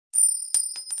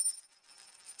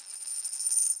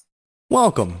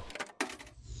Welcome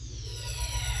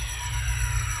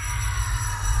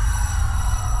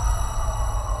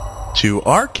to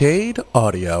Arcade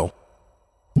Audio.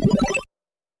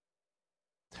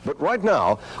 But right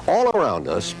now, all around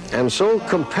us, and so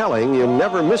compelling you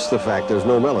never miss the fact there's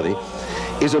no melody,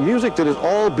 is a music that is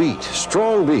all beat,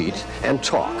 strong beat, and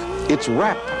talk. It's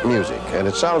rap music, and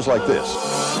it sounds like this.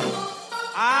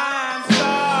 I'm sorry.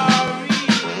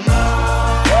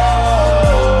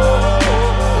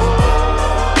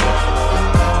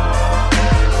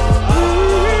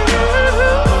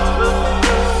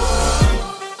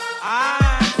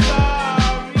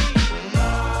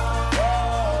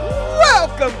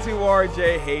 Welcome to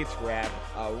RJ Hates Rap,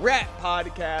 a rap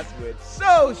podcast with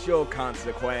social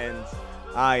consequence.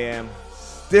 I am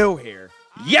still here.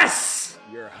 Yes!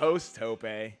 Your host, Tope.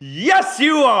 Yes,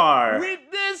 you are! With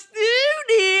the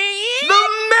student. The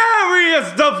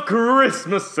merriest of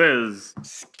Christmases!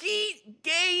 Skeet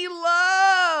Gay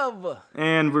Love.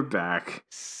 And we're back.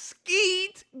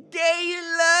 Skeet Gay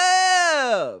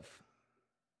Love.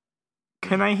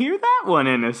 Can I hear that one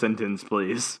in a sentence,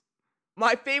 please?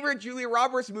 My favorite Julia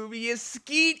Roberts movie is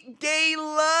Skeet Gay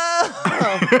Love.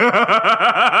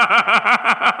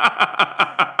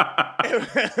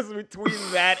 It was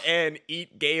between that and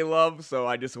Eat Gay Love, so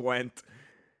I just went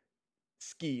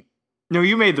Skeet. No,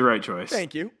 you made the right choice.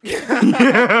 Thank you. Hey,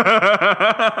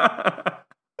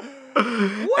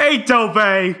 Tope!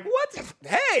 What?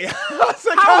 Hey!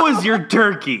 How was your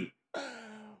turkey?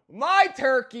 My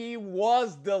turkey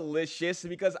was delicious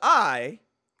because I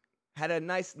had a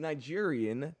nice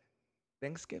Nigerian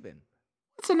Thanksgiving.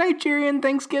 It's a Nigerian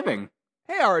Thanksgiving.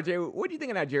 Hey, RJ, what do you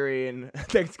think a Nigerian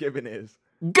Thanksgiving is?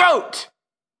 Goat!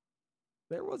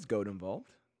 There was goat involved.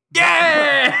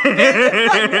 Yeah!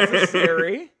 It's not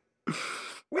necessary.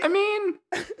 I mean,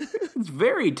 it's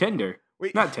very tender.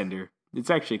 Wait. Not tender. It's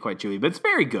actually quite chewy, but it's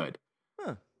very good.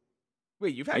 Huh.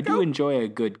 Wait, you've had I goat? do enjoy a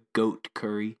good goat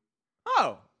curry.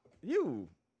 Oh, you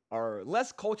are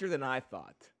less cultured than I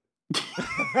thought.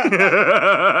 What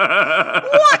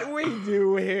we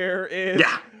do here is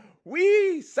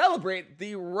we celebrate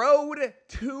the road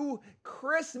to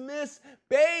Christmas,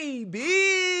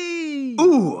 baby.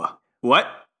 Ooh, what?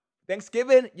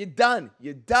 Thanksgiving, you're done.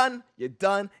 You're done. You're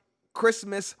done.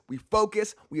 Christmas, we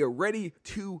focus. We are ready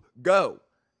to go.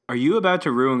 Are you about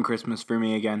to ruin Christmas for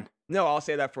me again? No, I'll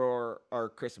say that for our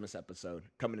Christmas episode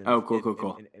coming in. Oh,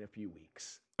 cool. In a few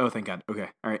weeks. Oh, thank God. Okay,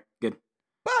 all right, good.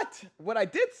 But what I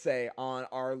did say on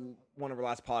one of our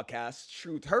last podcasts,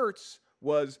 Truth Hurts,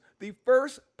 was the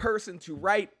first person to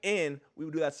write in, we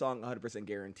would do that song 100%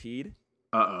 guaranteed.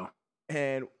 Uh-oh.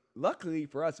 And luckily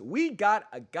for us, we got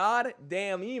a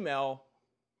goddamn email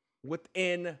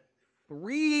within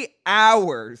 3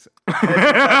 hours.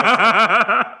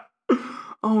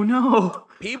 Oh, no.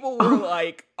 People were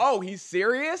like, oh, he's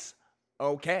serious?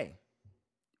 Okay.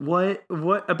 What,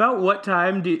 about what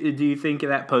time do you think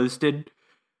that posted?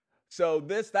 So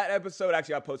that episode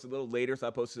actually got posted a little later, so I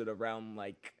posted it around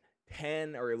like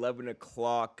 10 or 11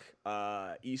 o'clock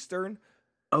Eastern.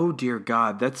 Oh, dear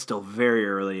God, that's still very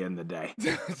early in the day.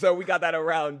 So we got that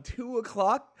around 2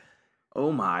 o'clock.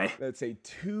 Oh, my. Let's say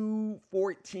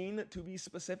 2:14 to be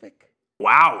specific.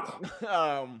 Wow.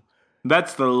 Um,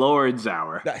 That's the Lord's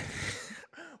hour.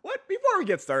 What? Before we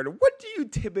get started, what do you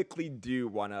typically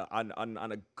do on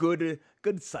a good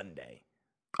Sunday?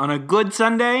 On a good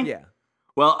Sunday? Yeah.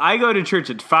 Well, I go to church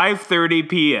at 5:30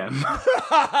 p.m.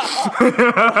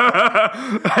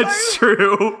 That's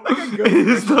true. It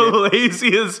is the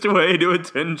laziest way to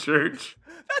attend church.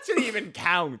 That shouldn't even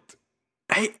count.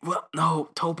 Hey, well,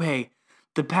 no, Tope.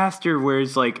 The pastor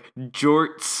wears, like,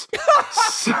 jorts.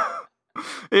 So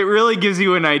it really gives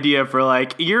you an idea for,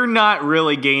 like, you're not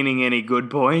really gaining any good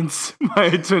points by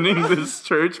attending this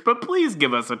church, but please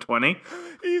give us a 20.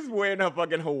 He's wearing a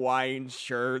fucking Hawaiian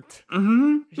shirt.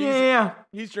 Mm-hmm. Yeah.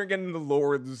 He's drinking the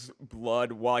Lord's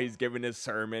blood while he's giving his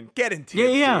sermon. Get into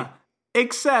it. Yeah.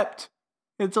 Except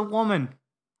it's a woman.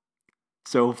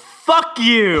 So fuck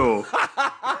you.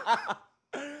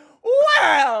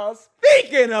 Well,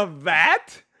 speaking of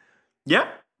that. Yep.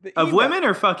 Of women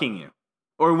or fucking you?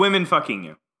 Or women fucking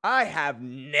you? I have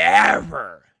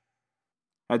never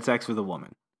Had sex with a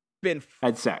woman.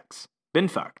 Had sex. Been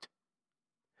fucked.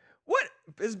 What?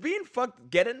 Is being fucked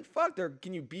getting fucked, or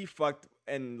can you be fucked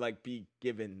and, like, be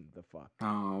given the fuck?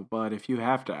 Oh, but if you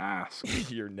have to ask.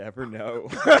 You never know.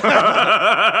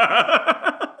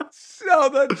 So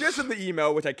the gist of the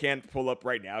email, which I can't pull up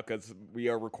right now because we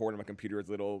are recording, my computer is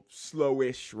a little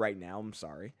slowish right now. I'm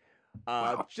sorry.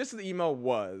 Wow. Gist of the email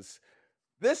was,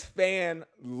 this fan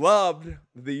loved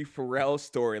the Pharrell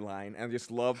storyline and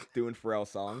just loved doing Pharrell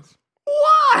songs.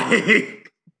 Why?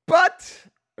 But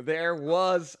there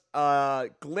was a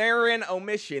glaring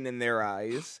omission in their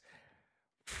eyes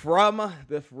from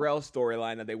the Pharrell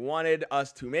storyline that they wanted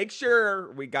us to make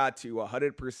sure we got to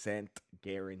 100%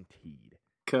 guaranteed.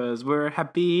 Cause we're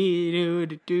happy.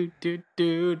 Do.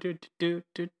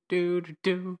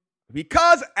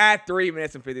 Because at 3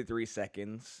 minutes and 53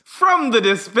 seconds From the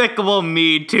Despicable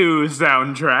Me 2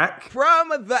 soundtrack. from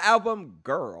the album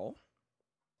Girl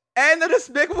and the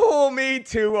Despicable Me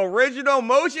 2 original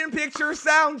motion picture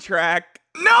soundtrack,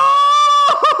 No!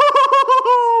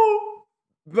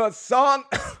 the song.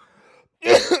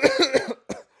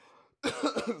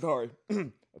 Sorry.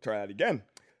 I'll try that again.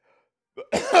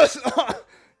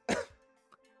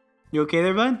 You okay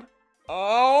there, bud?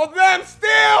 Oh, them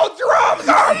steel drums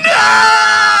are no!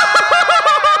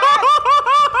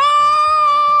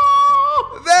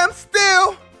 Them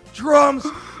steel drums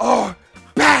are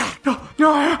back.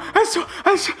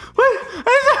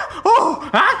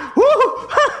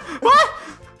 What?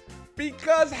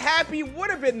 Because Happy would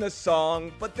have been the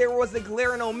song, but there was a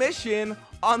glaring omission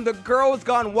on the Girls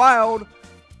Gone Wild,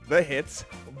 the hits,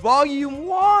 Volume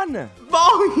 1.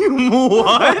 Volume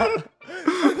 1?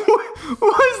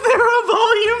 Was there a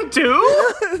Volume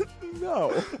 2?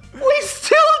 No. We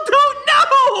still don't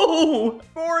know!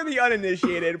 For the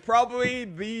uninitiated, probably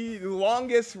the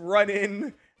longest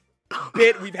run-in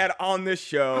bit we've had on this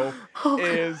show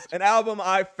is an album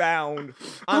I found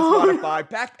on Spotify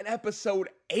back in episode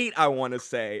 8, I want to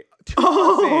say. 2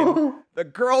 months in, The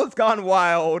Girls Gone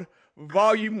Wild,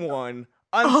 Volume 1,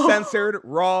 Uncensored,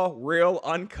 Raw, Real,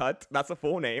 Uncut. That's a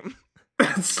full name.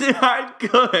 That's not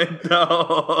good,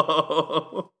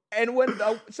 though. And when,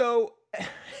 so,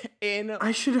 in...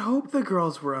 I should hope the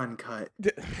girls were uncut.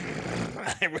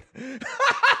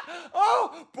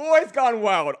 Oh, Boys Gone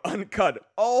Wild, Uncut.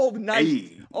 Oh,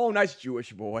 nice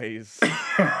Jewish boys.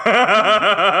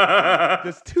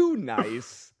 Just too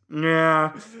nice.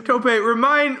 Yeah. Tope,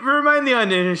 remind the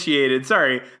uninitiated.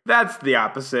 Sorry, that's the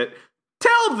opposite.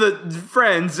 Tell the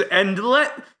friends and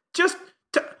what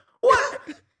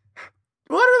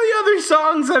are the other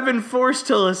songs I've been forced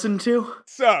to listen to?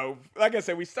 So, like I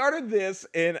said, we started this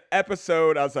in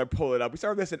episode, as I pull it up, we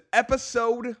started this in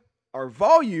episode, or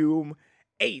volume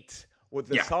 8, with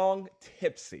the song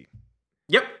Tipsy.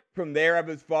 Yep. From there, it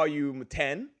was volume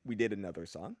 10, we did another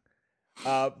song.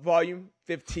 Volume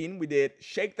 15, we did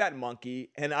Shake That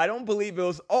Monkey, and I don't believe it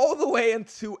was all the way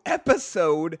into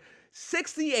episode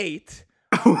 68.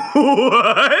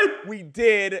 What? We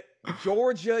did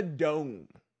Georgia Dome.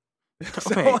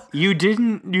 Okay, you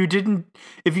didn't,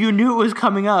 if you knew it was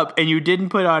coming up and you didn't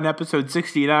put on episode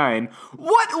 69,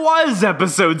 what was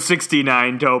episode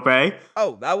 69, Tope?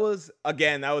 Oh, that was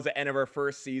the end of our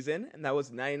first season, and that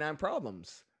was 99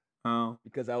 Problems. Oh.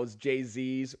 Because that was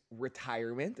Jay-Z's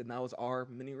retirement, and that was our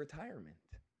mini retirement.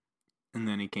 And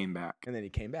then he came back.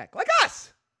 Like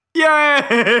us!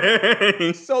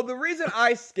 Yay! So the reason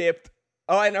I skipped,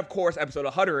 and of course, episode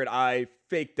 100, I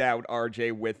faked out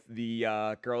RJ with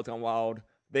the Girls Gone Wild,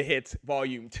 the hits,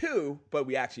 volume 2, but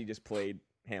we actually just played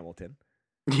Hamilton.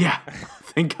 Yeah,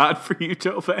 thank God for you,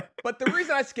 Tope. But the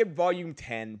reason I skipped volume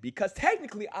 10, because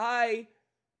technically I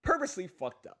purposely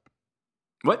fucked up.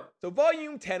 What? So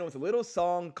volume 10 was a little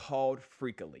song called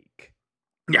Freak-a-Leak.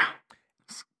 Yeah,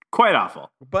 it's quite awful.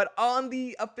 But on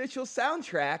the official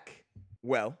soundtrack,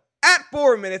 well, at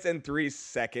 4 minutes and 3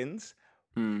 seconds,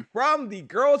 from the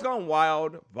Girls Gone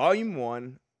Wild, Volume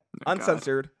 1,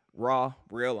 Uncensored, Raw,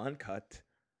 Real, Uncut.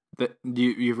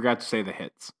 You forgot to say the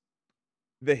hits.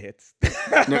 The hits.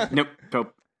 Nope.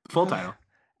 Full title.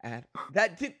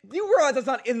 You realize that's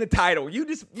not in the title.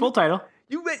 Full title.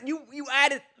 You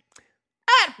added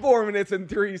at 4 minutes and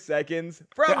 3 seconds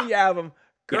from the album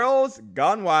Girls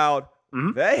Gone Wild,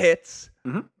 The Hits,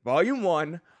 Volume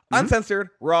 1, Uncensored,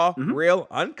 Raw, Real,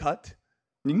 Uncut.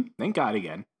 Thank God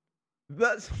again.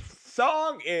 The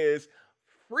song is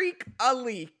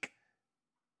Freak-a-Leak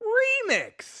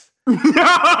Remix. No!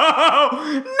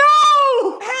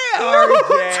 Hey,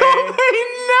 RJ.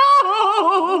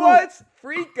 No! What's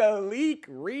Freak-a-Leak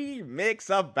Remix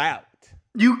about?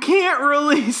 You can't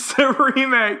release a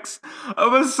remix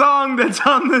of a song that's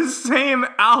on the same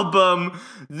album.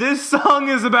 This song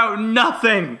is about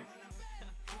nothing.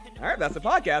 All right, that's the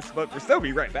podcast, but we'll still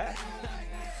be right back.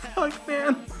 Fuck,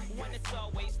 man.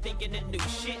 thinking of new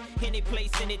shit. Any place,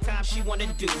 anytime she wanna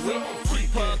do it. Keep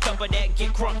her a cup of that,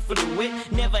 get crunk fluid.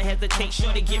 Never hesitate,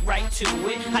 sure to get right to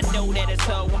it. I know that it's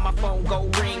her when my phone go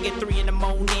ring at 3 in the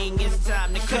morning. It's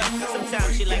time to cut.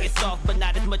 Sometimes she like it soft, but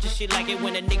not as much as she like it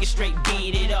when a nigga straight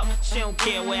beat it up. She don't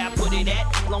care where I put it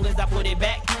at, as long as I put it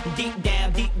back. Deep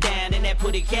down in that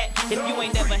putty cat. If you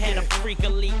ain't never had a freak a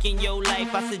leak in your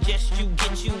life, I suggest you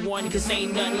get you one, cause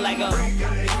ain't nothing like a.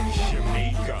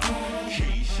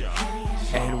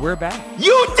 And we're back.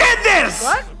 You did this!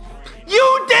 What?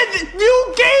 You gave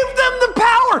them the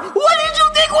power! What did you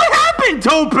think would happen,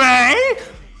 Tope?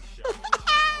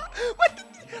 What?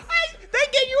 They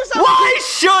gave you something. Why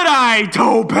should I,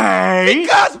 Tope?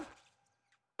 Because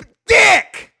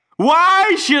dick.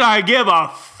 Why should I give a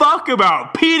fuck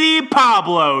about P.D.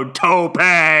 Pablo, Tope?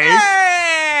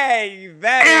 Hey,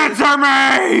 Answer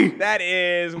me! That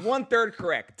is 1/3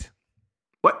 correct.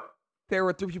 What? There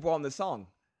were 3 people on this song.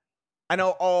 I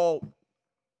know all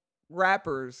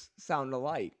rappers sound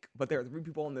alike, but there are 3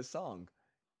 people on this song.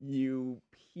 You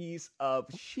piece of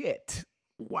shit.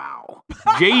 Wow.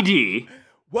 JD.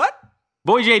 What?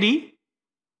 Boy JD?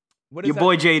 What is Your that?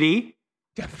 boy JD?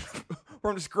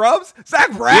 From Scrubs?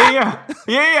 Zach Braff?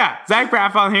 Yeah. Zach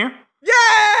Braff on here.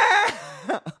 Yeah!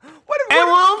 And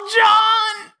Lil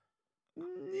Jon!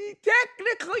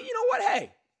 Technically, you know what?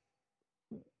 Hey.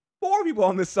 4 people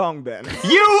on this song, Ben.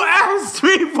 You asked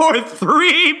me for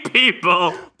 3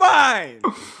 people. Fine.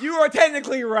 You are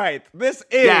technically right. This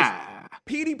is Yeah.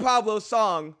 P.D. Pablo's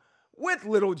song with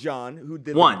Lil Jon, who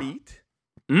did One. the beat.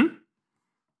 Hmm?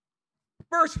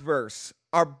 First verse.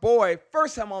 Our boy,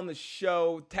 first time on the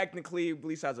show, technically, at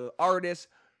least as an artist,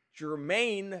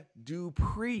 Jermaine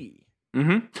Dupri.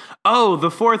 Mm-hmm. Oh, the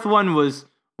 4th one was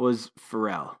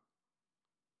Pharrell.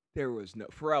 There was no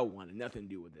Pharrell wanted nothing to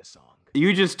do with this song.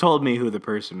 You just told me who the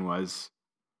person was,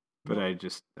 but I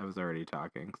was already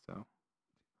talking, so.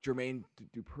 Jermaine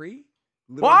Dupri?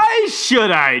 Why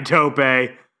should I, Tope?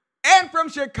 And from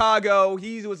Chicago,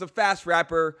 he was a fast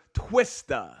rapper,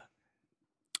 Twista.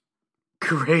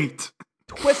 Great.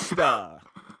 Twista.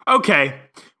 Okay,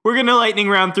 we're gonna lightning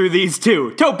round through these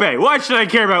 2. Tope, why should I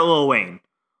care about Lil Wayne?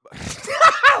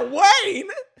 Wayne?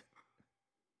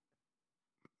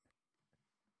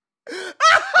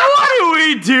 What do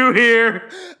we do here?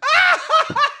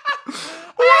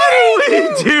 What do we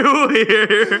do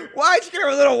here? Why'd you care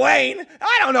about Lil Wayne?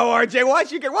 I don't know, RJ. Why'd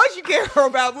you care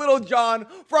about Lil Jon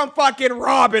from fucking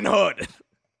Robin Hood?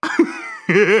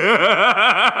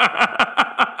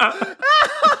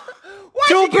 Why'd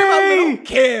you care about Lil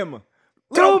Kim?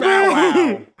 Lil Bow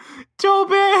Wow?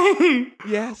 Tope!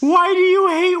 Yes? Why do you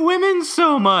hate women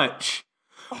so much?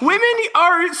 Women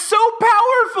are so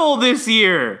powerful this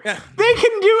year. Yeah. They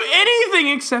can do anything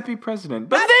except be president,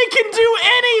 but they can do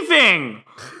anything.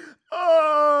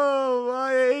 Oh,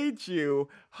 I hate you.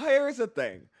 Here's the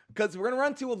thing. Because we're going to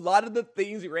run to a lot of the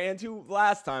things we ran into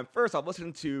last time. First off,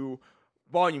 listen to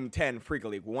Volume 10, Freak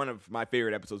League, one of my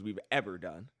favorite episodes we've ever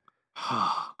done.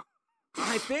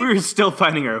 I think... We were still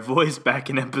finding our voice back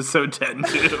in episode 10,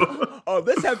 too. Oh,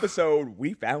 this episode,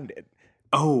 we found it.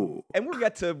 Oh. And we'll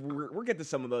get to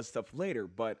some of those stuff later,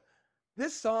 but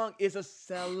this song is a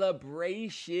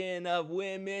celebration of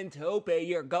women. Tope,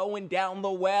 you're going down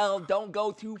the well. Don't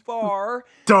go too far.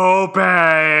 Tope!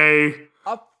 A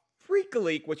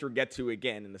freak-a-leak, which we'll get to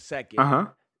again in a second,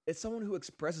 is someone who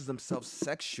expresses themselves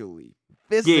sexually,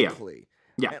 physically.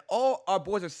 Yeah. And all our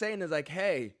boys are saying is like,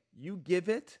 hey, you give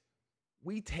it,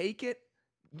 we take it,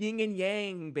 yin and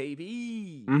yang,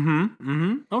 baby.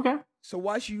 Okay. So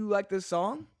why should you like this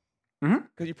song? Mm-hmm.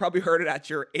 Because you probably heard it at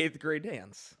your 8th grade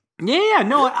dance. Yeah,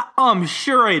 no, I'm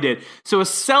sure I did. So a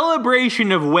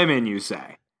celebration of women, you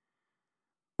say.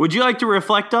 Would you like to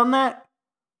reflect on that?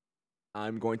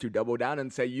 I'm going to double down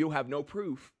and say you have no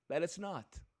proof that it's not.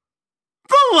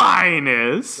 The line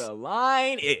is... The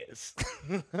line is...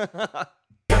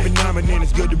 Every now and then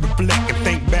it's good to reflect and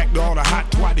think back to all the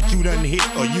hot twat that you done hit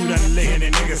or you done let.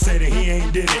 And nigga say that he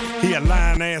ain't did it. He a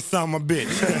lying ass son of a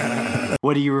bitch.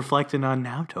 What are you reflecting on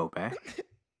now, Tope?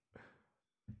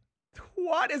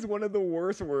 Twat is one of the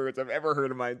worst words I've ever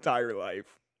heard in my entire life.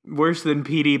 Worse than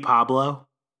P.D. Pablo?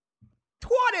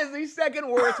 Twat is the second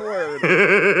worst word.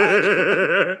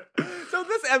 So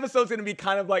this episode's going to be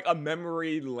kind of like a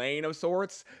memory lane of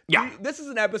sorts. Yeah. This is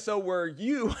an episode where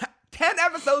you, 10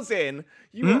 episodes in,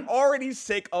 you are already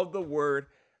sick of the word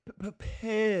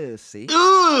pussy.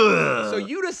 So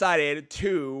you decided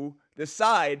to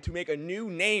make a new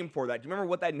name for that. Do you remember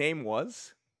what that name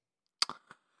was?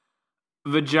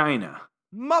 Vagina.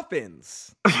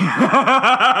 Muffins.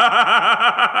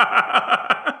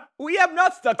 We have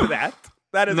not stuck to that.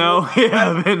 That is no, we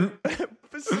haven't.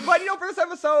 But for this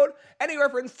episode, any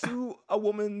reference to a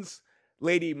woman's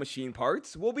lady machine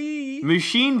parts will be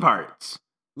Machine parts.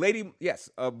 lady. Yes,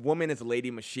 a woman is a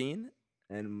lady machine,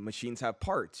 and machines have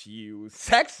parts. You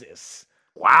sexist.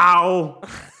 Wow.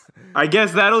 I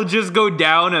guess that'll just go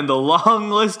down in the long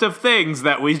list of things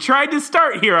that we tried to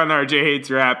start here on RJ Hates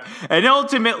Rap and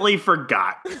ultimately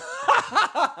forgot.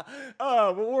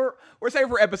 But we're saying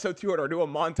for episode 200, do a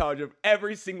montage of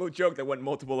every single joke that went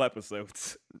multiple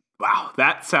episodes. Wow,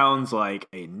 that sounds like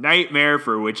a nightmare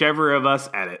for whichever of us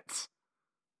edits.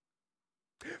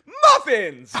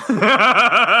 Muffins!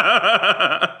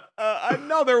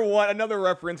 Another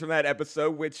reference from that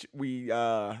episode, which we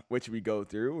go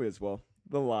through is, well,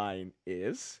 the line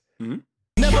is...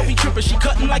 Never be trippin', she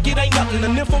cuttin' like it ain't nothing. A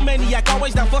nymphomaniac,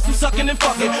 always down for some sucking and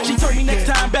fucking. She told me next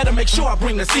time, better make sure I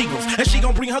bring the Seagrams. And she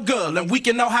gon' bring her girl, and we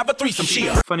can all have a threesome.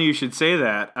 Funny you should say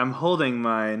that. I'm holding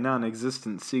my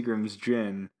non-existent Seagram's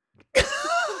gin.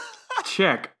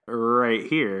 Check right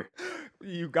here.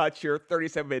 You got your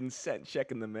 37-cent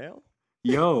check in the mail?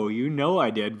 Yo, you know I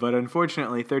did, but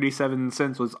unfortunately 37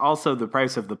 cents was also the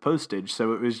price of the postage,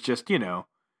 so it was just,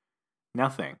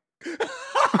 nothing.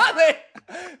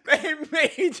 They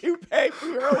made you pay for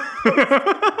your own.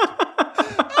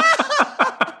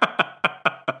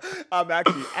 I'm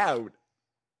actually out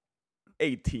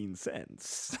 18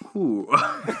 cents. Ooh.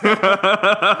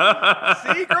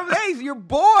 Seagrams, hey, your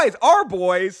boys, our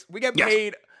boys, we get Yes.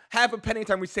 paid half a penny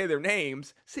time we say their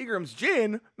names. Seagram's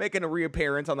Gin making a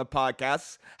reappearance on the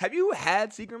podcast. Have you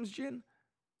had Seagram's Gin?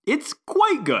 It's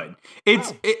quite good.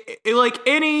 It's it, like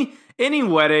any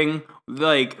wedding,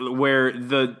 like where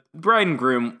the bride and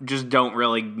groom just don't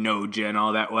really know gin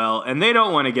all that well, and they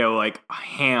don't want to go like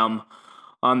ham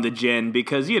on the gin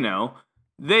because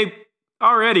they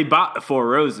already bought the Four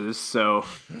Roses, so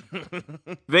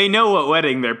they know what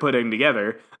wedding they're putting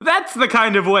together. That's the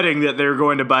kind of wedding that they're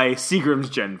going to buy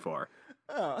Seagram's Gin for.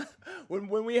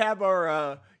 When we have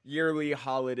our yearly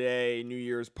holiday New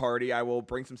Year's party, I will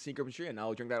bring some Seagram's Gin.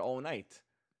 I'll drink that all night.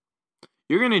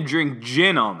 You're going to drink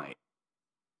gin all night.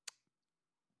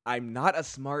 I'm not a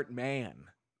smart man.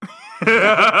 Word of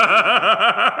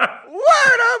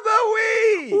the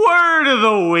week! Word of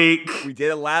the week. We did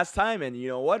it last time, and you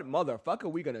know what?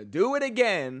 Motherfucker, we gonna do it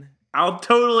again. I'll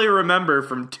totally remember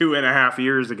from 2.5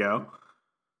 years ago.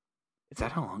 Is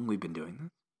that how long we've been doing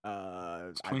this?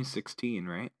 It's 2016,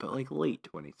 right? But like late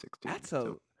 2016. That's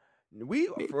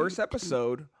first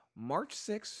episode, March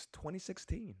 6th,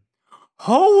 2016.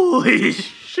 Holy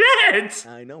shit!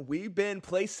 I know, we've been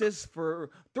places for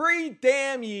 3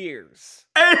 damn years.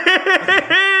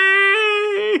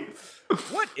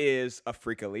 What is a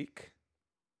freak-a-leak?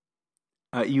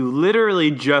 You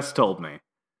literally just told me.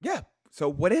 Yeah, so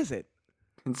what is it?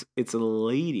 It's a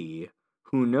lady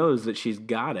who knows that she's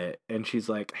got it, and she's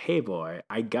like, hey boy,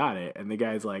 I got it. And the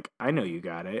guy's like, I know you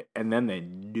got it. And then they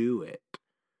do it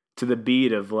to the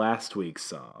beat of last week's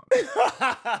song.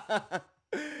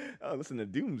 Oh, listen to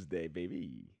Doomsday,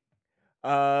 baby.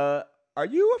 Are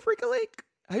you a freak-a-leak?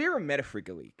 Have you ever met a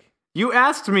freak-a-leak? You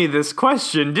asked me this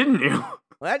question, didn't you?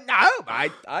 Well, no,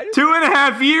 I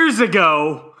 2.5 years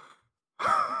ago.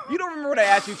 You don't remember what I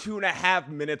asked you 2.5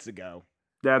 minutes ago.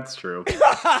 That's true.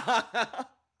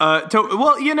 Well,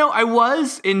 I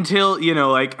was until,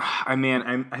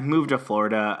 I moved to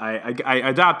Florida. I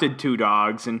adopted 2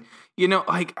 dogs, and,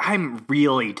 I'm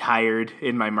really tired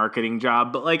in my marketing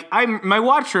job, but, my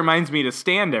watch reminds me to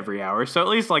stand every hour, so at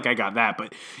least, I got that,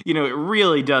 but, it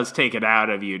really does take it out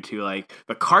of you to,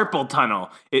 the carpal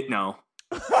tunnel. And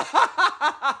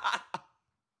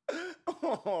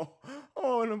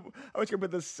I was gonna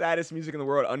put the saddest music in the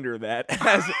world under that.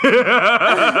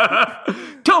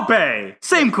 Tope,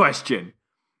 same question.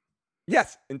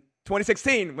 Yes, in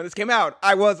 2016, when this came out,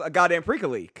 I was a goddamn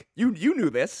freak-a-leak. You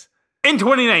knew this. In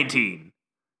 2019.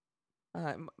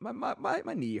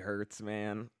 My knee hurts,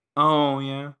 man. Oh,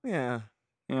 yeah.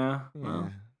 Yeah.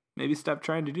 Well, maybe stop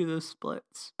trying to do those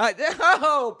splits.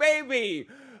 Oh, baby!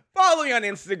 Follow me on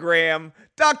Instagram,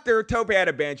 Dr. Tope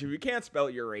Adabancho. If you can't spell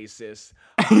it, you're racist.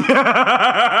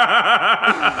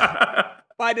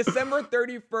 By December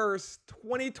 31st,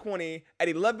 2020, at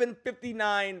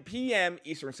 11:59 p.m.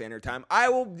 Eastern Standard Time, I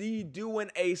will be doing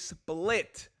a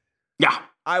split. Yeah.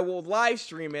 I will live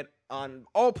stream it on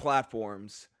all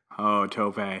platforms. Oh,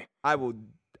 Tope. I will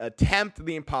attempt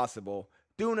the impossible,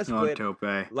 doing a split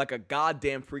Tope. like a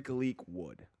goddamn freak-a-leak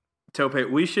would. Tope,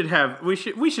 we should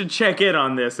check in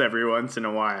on this every once in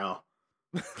a while.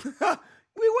 We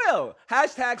will.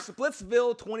 Hashtag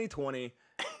Splitsville 2020.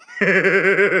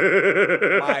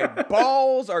 My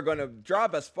balls are going to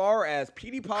drop as far as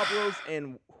Petey Pablo's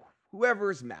and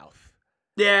whoever's mouth.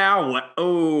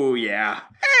 Oh, yeah.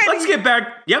 Let's get back.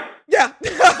 Yep. Yeah.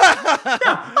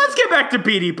 Yeah, let's get back to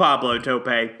P.D. Pablo, Tope.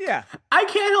 Yeah. I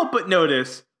can't help but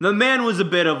notice the man was a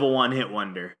bit of a one-hit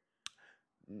wonder.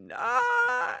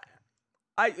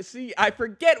 I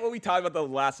forget what we talked about the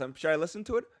last time. Should I listen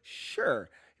to it? Sure.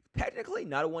 Technically,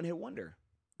 not a one-hit wonder.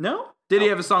 No? Did he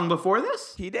have a song before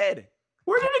this? He did.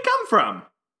 Where did it come from?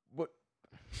 What?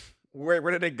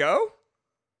 Where did it go?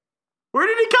 Where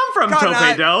did it come from,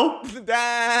 Tope Doe?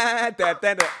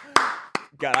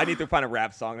 God, I need to find a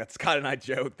rap song that's Scott and I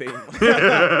Joe theme.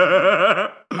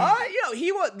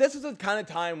 This is a kind of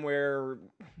time where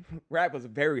rap was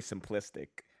very simplistic.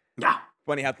 Yeah.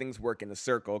 Funny how things work in a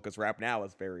circle, because rap now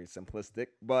is very simplistic.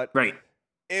 But right.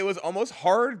 It was almost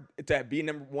hard to be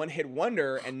a one-hit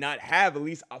wonder and not have at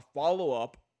least a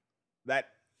follow-up that,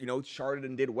 charted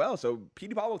and did well. So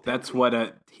P.D. Pablo. That's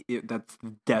that's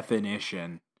the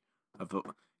definition of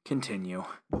continue.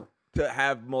 To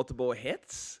have multiple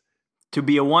hits? To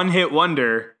be a one-hit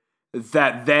wonder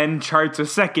that then charts a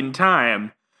second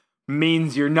time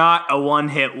means you're not a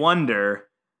one-hit wonder.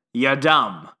 You're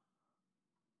dumb.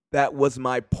 That was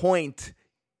my point,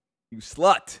 you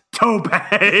slut. Tope!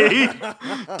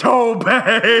 Tope!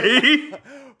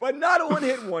 But not a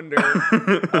one-hit wonder.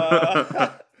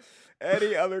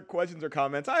 Any other questions or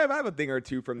comments? I have a thing or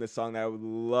two from this song that I would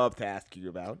love to ask you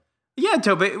about. Yeah,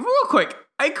 Tope, real quick.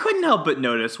 I couldn't help but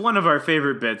notice one of our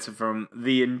favorite bits from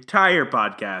the entire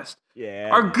podcast. Yeah.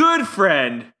 Our good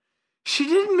friend, she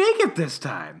didn't make it this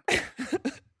time.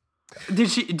 Did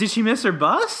she miss her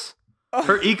bus?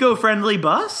 Her eco-friendly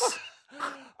bus?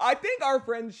 I think our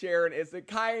friend Sharon is the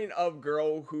kind of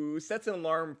girl who sets an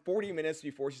alarm 40 minutes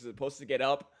before she's supposed to get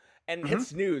up and hits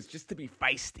snooze just to be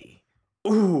feisty.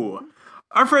 Ooh.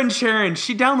 Our friend Sharon,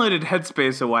 she downloaded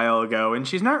Headspace a while ago, and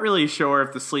she's not really sure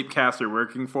if the sleep casts are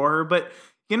working for her, but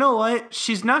you know what?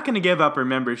 She's not going to give up her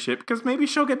membership, because maybe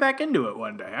she'll get back into it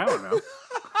one day. I don't know.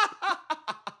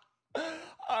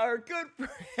 Our good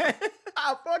friend.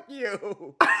 Fuck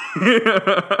you.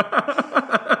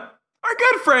 Our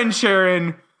good friend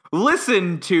Sharon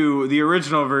listened to the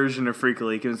original version of Freak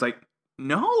League and was like,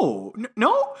 no.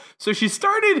 So she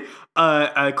started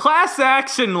a class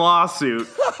action lawsuit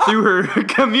through her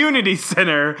community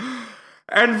center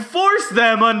and forced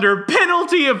them under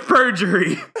penalty of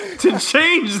perjury to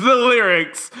change the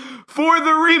lyrics for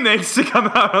the remix to come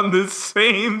out on the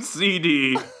same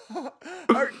CD.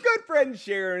 Our good friend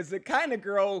Sharon is the kind of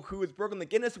girl who has broken the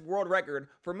Guinness World Record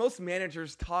for most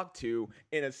managers talked to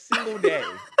in a single day.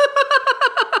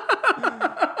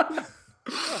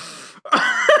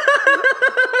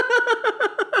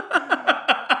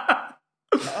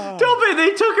 Tope,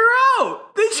 they took her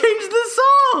out. They changed the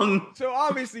song. So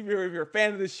obviously, if you're a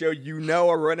fan of the show, you know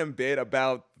a random bit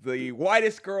about the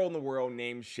whitest girl in the world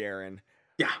named Sharon.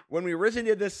 Yeah. When we originally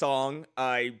did this song,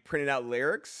 I printed out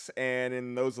lyrics, and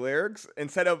in those lyrics,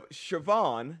 instead of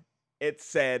Siobhan, it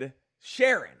said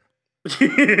Sharon.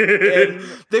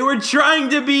 They were trying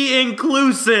to be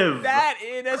inclusive. That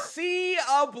in a sea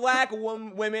of black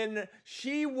women,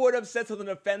 she would have said something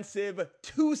offensive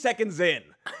 2 seconds in.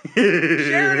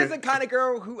 Sharon is the kind of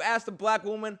girl who asked a black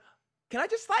woman, "Can I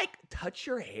just touch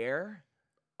your hair?"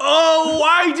 Oh,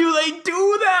 why do they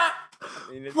do that?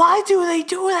 Why do they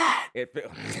do that?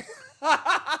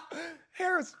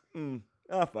 Hair's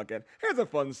fuck it. Here's a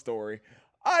fun story.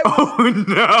 I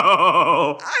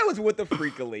was with a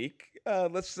freak-a-leak.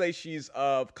 Let's say she's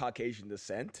of Caucasian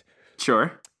descent.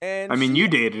 Sure. And you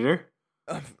dated her.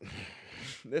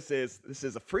 This is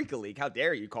a freak-a-leak. How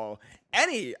dare you call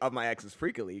any of my exes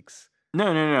freak-a-leaks?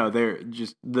 No. They're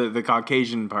just the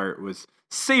Caucasian part was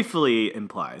safely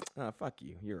implied. Oh, fuck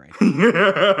you. You're right.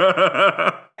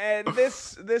 And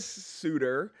this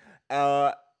suitor,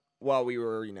 while we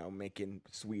were, making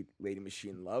sweet lady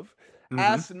machine love,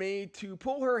 asked me to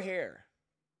pull her hair.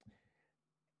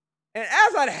 And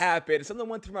as that happened, something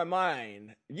went through my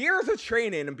mind. Years of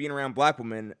training and being around black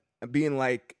women and being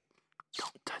like,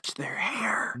 don't touch their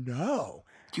hair. No.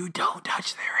 You don't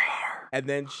touch their hair. And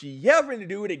then she yelled for me to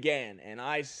do it again. And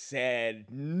I said,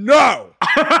 no.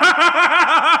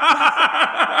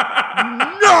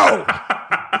 No.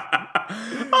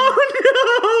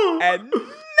 Oh, no. And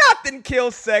nothing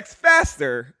kills sex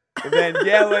faster than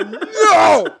yelling,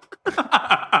 no.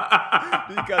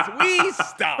 Because we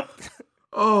stopped.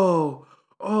 Oh,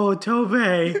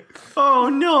 Tope. Oh,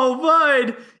 no,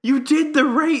 bud. You did the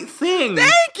right thing.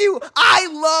 Thank you. I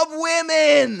love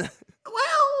women.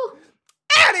 Well,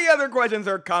 any other questions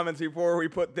or comments before we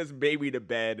put this baby to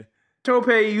bed? Tope,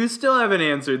 you still haven't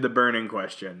answered the burning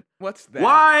question. What's that?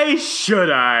 Why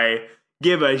should I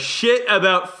give a shit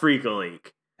about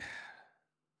Freak-a-Leak?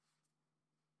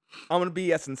 I'm going to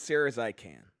be as sincere as I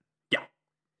can. Yeah.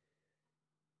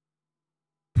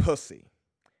 Pussy.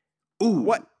 Ooh.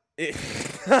 What?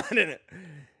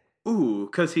 Ooh,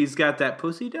 because he's got that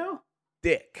pussy dough?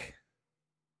 Dick.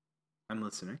 I'm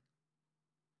listening.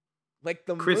 Like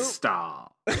the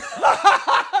Crystal. That's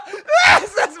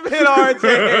been RJ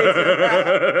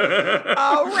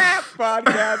a rap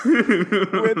podcast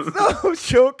with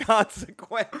social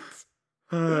consequence.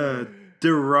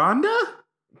 Deronda?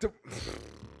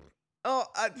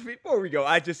 Before we go,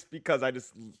 I just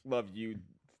love you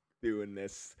doing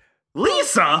this.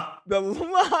 Lisa? The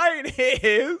line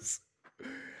is,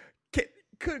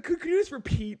 could you just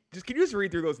repeat? Can you just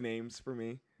read through those names for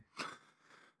me?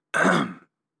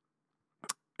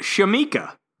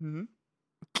 Shamika. Mm-hmm.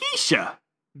 Keisha.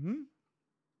 Mm-hmm.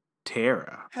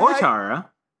 Tara. Or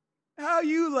Tara. How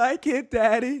you like it,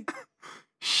 Daddy?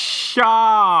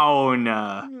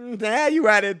 Shauna. Yeah, you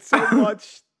added so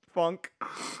much funk.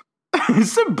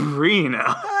 Sabrina.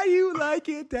 How you like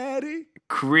it, Daddy?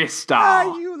 Crystal.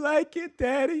 How you like it,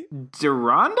 Daddy?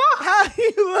 Deronda? How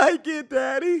you like it,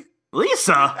 Daddy?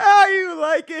 Lisa. How you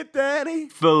like it, Daddy?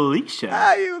 Felicia.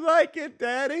 How you like it,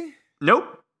 Daddy?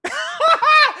 Nope. We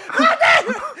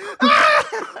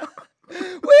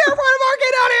are part of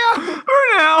Arcade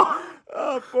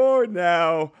Audio! For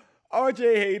now.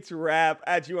 RJ Hates Rap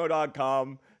at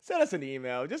gmail.com. Send us an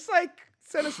email. Just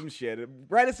send us some shit.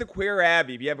 Write us a Queer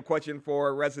Abby if you have a question for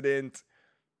a resident.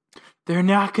 They're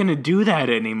not going to do that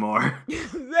anymore.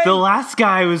 The last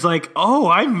guy was like, oh,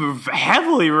 I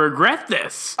heavily regret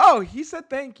this. Oh, he said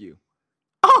thank you.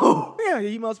 Oh. Yeah,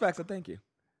 he emails back, said thank you.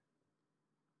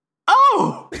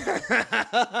 Oh.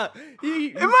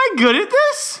 Am I good at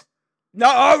this? No,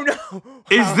 oh no.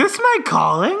 Is this my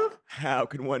calling? How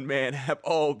can one man have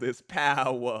all this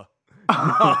power?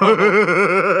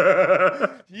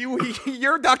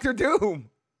 You're Dr. Doom.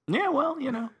 Yeah, well,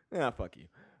 you know. Yeah, fuck you.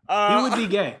 He would be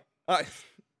gay.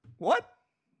 What?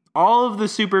 All of the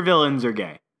supervillains are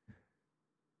gay.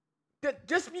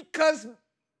 Just because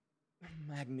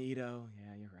Magneto.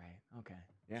 Yeah, you're right. Okay.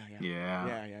 Yeah,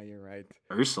 you're right.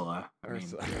 Ursula.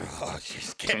 Oh,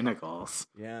 she's tentacles.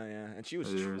 Yeah, and she was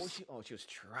she was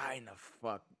trying to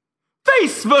fuck.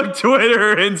 Facebook,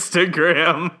 Twitter,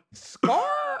 Instagram. Scar,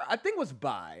 I think, was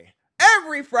bi.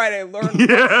 Every Friday, learn.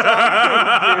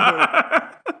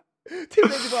 Yeah. Two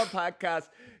Days About Podcast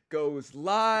goes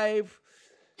live.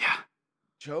 Yeah.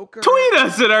 Joker. Tweet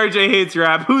us at RJ Hates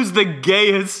Rap. Who's the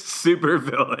gayest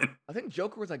supervillain? I think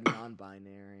Joker was like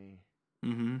non-binary.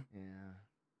 Mm-hmm. Yeah.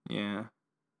 Yeah.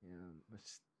 That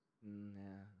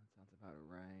sounds about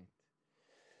right.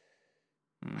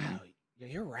 Wow. Yeah,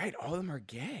 you're right. All of them are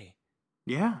gay.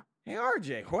 Yeah. Hey,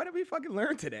 RJ, what did we fucking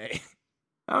learn today?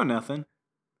 Oh, nothing.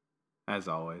 As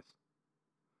always.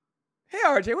 Hey,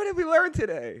 RJ, what did we learn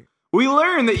today? We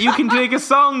learned that you can take a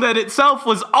song that itself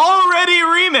was already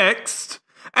remixed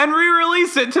and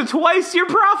re-release it to twice your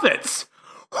profits.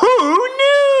 Who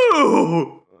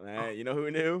knew? You know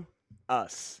who knew?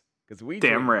 Us. Because we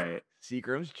Damn drink right.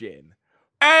 Seagram's gin.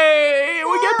 Hey,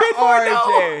 we get paid for it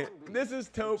RJ, this is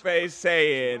Tope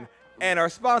saying, and our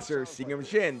sponsor, Seagram's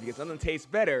Gin, because something tastes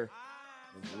better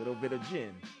with a little bit of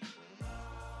gin.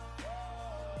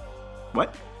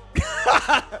 What?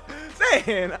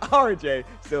 Saying RJ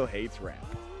still hates rap.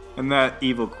 And that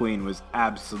evil queen was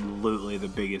absolutely the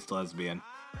biggest lesbian.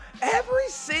 Every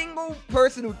single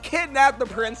person who kidnapped the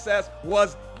princess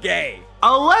was gay.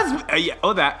 A lesbian? Yeah.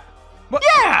 Oh, that. What?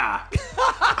 Yeah.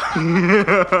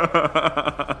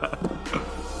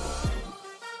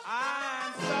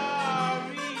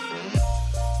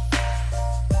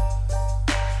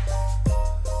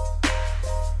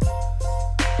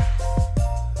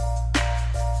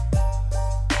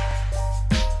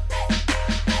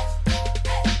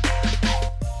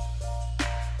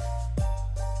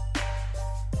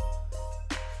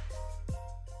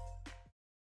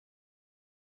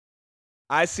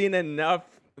 I've seen enough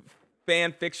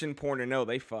fan fiction porn to know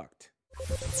they fucked.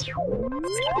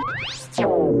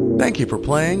 Thank you for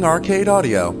playing Arcade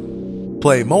Audio.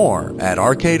 Play more at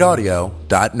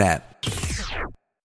arcadeaudio.net.